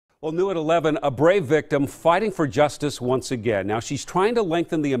Well, new at 11, a brave victim fighting for justice once again. Now she's trying to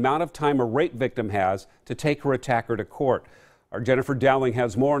lengthen the amount of time a rape victim has to take her attacker to court. Our Jennifer Dowling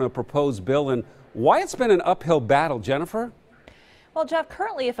has more on a proposed bill and why it's been an uphill battle. Jennifer? Well, Jeff,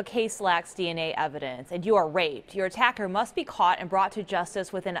 currently if a case lacks DNA evidence and you are raped, your attacker must be caught and brought to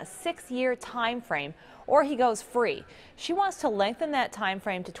justice within a 6-year time frame or he goes free. She wants to lengthen that time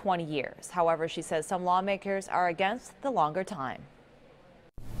frame to 20 years. However, she says some lawmakers are against the longer time.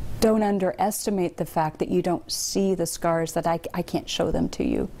 Don't underestimate the fact that you don't see the scars, that I can't show them to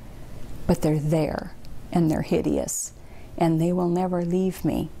you, but they're there and they're hideous and they will never leave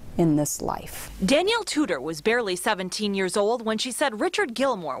me in this life. Danielle Tudor was barely 17 years old when she said Richard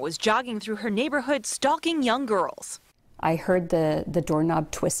Gilmore was jogging through her neighborhood stalking young girls. I heard the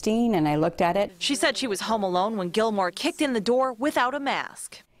doorknob twisting and I looked at it. She said she was home alone when Gilmore kicked in the door without a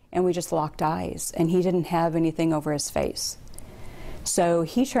mask. And we just locked eyes and he didn't have anything over his face. So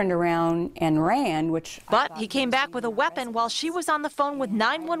he turned around and ran, But he came back with a weapon while she was on the phone with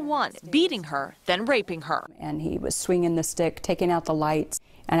 911, beating her, then raping her. And he was swinging the stick, taking out the lights,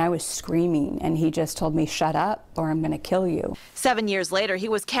 and I was screaming, and he just told me, "Shut up, or I'm going to kill you." 7 years later, he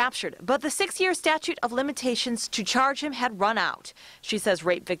was captured, but the 6-year statute of limitations to charge him had run out. She says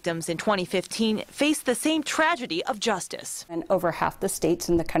rape victims in 2015 faced the same tragedy of justice. And over half the states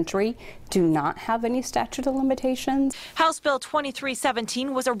in the country do not have any statute of limitations. House Bill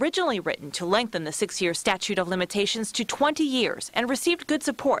 2317 was originally written to lengthen the 6-year statute of limitations to 20 years and received good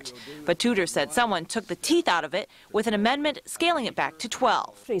support. But Tudor said someone took the teeth out of it with an amendment scaling it back to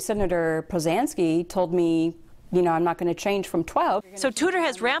 12. Senator Pozansky told me, I'm not going to change from 12. So Tudor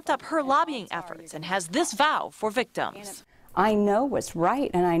has ramped up her lobbying efforts and has this vow for victims. I know what's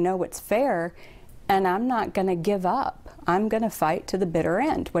right and I know what's fair, and I'm not going to give up. I'm going to fight to the bitter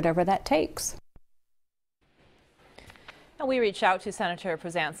end, whatever that takes. And we reached out to Senator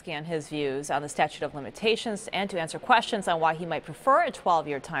Pozansky on his views on the statute of limitations and to answer questions on why he might prefer a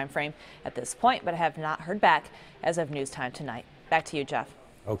 12-year time frame at this point, but have not heard back as of news time tonight. Back to you, Jeff.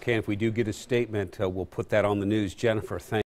 Okay, if we do get a statement, we'll put that on the news. Jennifer, thank you.